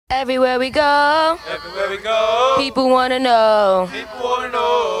Everywhere we go, people wanna know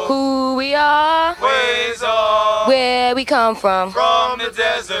who we are, where we come from the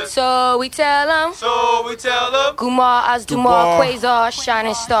desert. So we tell them, Gumar as Dumar, Quasar,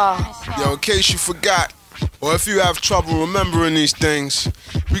 shining star. Yo, in case you forgot, or if you have trouble remembering these things,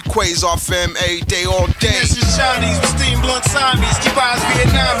 we Quasar fam every day, all day. This is Chinese, we steam blunt Siamese, keep eyes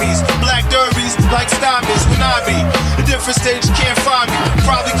Vietnamese, black derbies, like Stobbies, when I be. A different stage, you can't find me.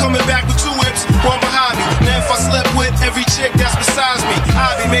 Probably coming back with 2 whips, one behind me. Now if I slept with every chick that's besides me,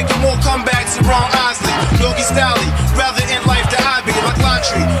 I be making more comebacks than Ron Isley. Doggy Stally, rather in life than I be, like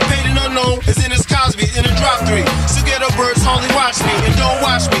lottery. Paid and unknown is in his Cosby, in a drop 3. So ghetto birds hardly watch me, and don't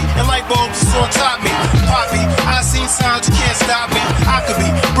watch me, and light bulbs is on top me. Poppy, I seen signs, you can't stop me. I could be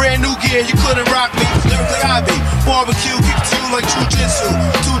brand new gear, you couldn't rock me. Lyrically I be barbecue, kick to you like jujitsu.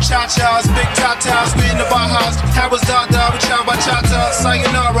 2 cha-chas, big tatas, we in the Bajas. Harris Dada, we chow by chata,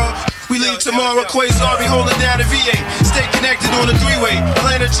 sayonara. We leave tomorrow, Quasar be holding down the VA. Stay connected on the 3-way,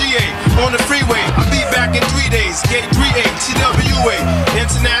 Atlanta GA, on the freeway. I'll be back in 3 days, gate 38, TWA.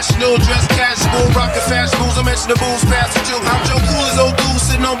 International, dress casual, rockin' fashionables. I mention the booze, pass the juke. I'm Joe Cool as old dude,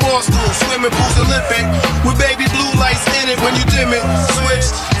 sitting on bar stools. Swimming pools, Olympic, with baby blue lights in it. When you dim it,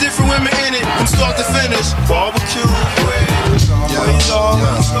 switch, different women in it, from start to finish. Barbecue, Quasar,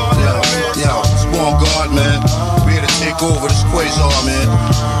 yo, Spawn Guard, man. We here to take over this Quasar, man.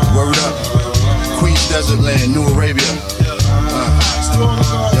 Word up. Queens Desert Land, New Arabia.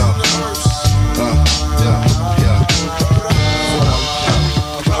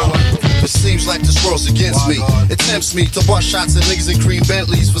 It seems like this world's against me. It tempts me to bust shots at niggas in cream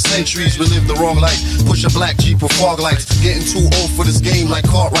Bentleys. For centuries we lived the wrong life. Push a black Jeep with fog lights. Getting too old for this game like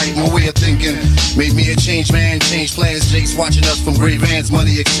Cartwright. My way of thinking made me a change man. Change plans. Jake's watching us from gray vans.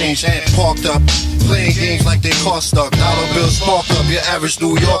 Money exchange hand parked up. Playing games like they car stuck. Dollar bills spark up your average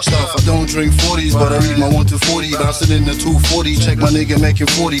New York stuff. I don't drink 40s, but I read my 1 to 40. Bouncing in the 240. Check my nigga making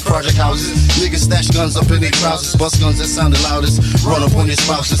 40. Project houses. Niggas stash guns up in their trousers. Bust guns that sound the loudest. Run up on your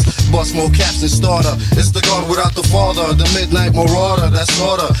spouses. Bust more caps than starter. It's the God without the father. The midnight marauder. That's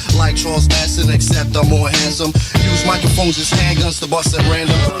sorta like Charles Manson, except I'm more handsome. Use microphones as handguns to bust at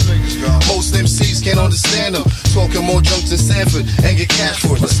random. Most MCs can't understand them. Talking more junk than Sanford and get cash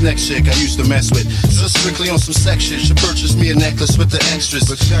for it. This next chick I used to mess with. Just strictly on some sex shit. She purchased me a necklace with the extras.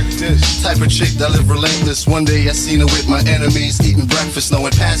 But check this. Type of chick that live relentless. One day I seen her with my enemies eating breakfast.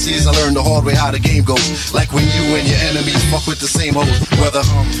 Knowing past years I learned the hard way how the game goes. Like when you and your enemies fuck with the same hoes. Whether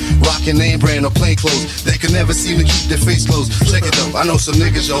rockin' name brand or plain clothes, they can never seem to keep their face closed. Check it though, I know some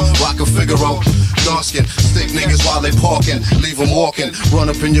niggas yo, rockin' Figaro. Dark skin, stick niggas while they parking. Leave them walking, run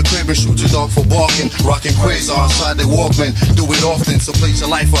up in your crib and shoot your dog for barking. Rockin' Quasar outside they Walkman. Do it often, so place your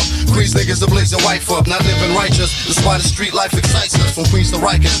life up. Queens niggas are blazing wife up, not living righteous. That's why the street life excites us. From Queens to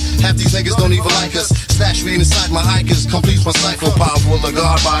Rikers, half these niggas don't even like us. Stash weed inside my hikers, completes my cycle. Powerful the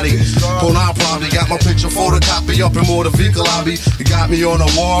guard body. Pona probably got my picture photocopy up in motor vehicle lobby. You got me on a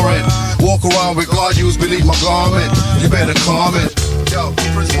warrant. Walk around with guard use beneath my garment. You better calm it. Yo,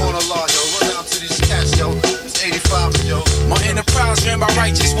 Prince Born Allah, yo, run out to these cats, yo. It's 85, yo. My enterprise ran by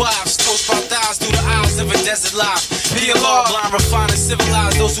righteous wives. Toast by thighs through the eyes of a desert life. PLR, blind, refined, and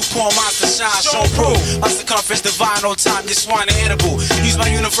civilized. Those who call mine to shine, show proof. My circumference divine, on time, get swine and edible. Use my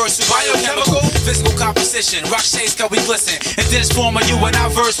universal biochemical, physical composition. Rock shades, cut we glisten. In this form of you and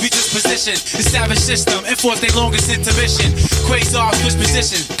our verse, we just position. The savage system, enforce their longest intermission. Quasar, switch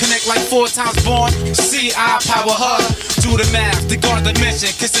position. Connect like 4 times born. See, I power her. Do the math, the guard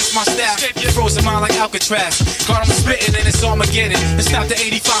dimension, cause it's my staff. Your frozen mind like Alcatraz. Guard, I'm spitting and it's Armageddon. It's not the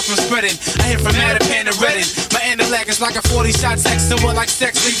 85 from spreading. I hit from Mattapan to Redding. My intellect is like a 40-shot text. Someone like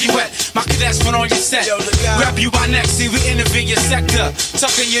sex, leave you wet. My cadets went on your set. Grab you by neck, see we intervene your sector.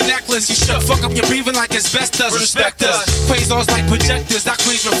 Tuck in your necklace, you should fuck up your breathing like asbestos. Respect us. Quasars like projectors, our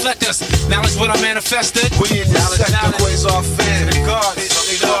queens reflect us. Now it's what I manifested. We in the sector, Quasar fan. The God, they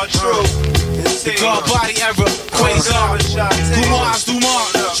are true. The God body era, Quasar. Dumar,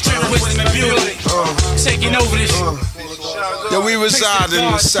 strength, wisdom, and beauty. Taking over this. Yo, we reside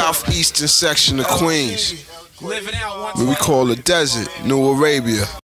in the southeastern section of Queens, where we call the desert New Arabia.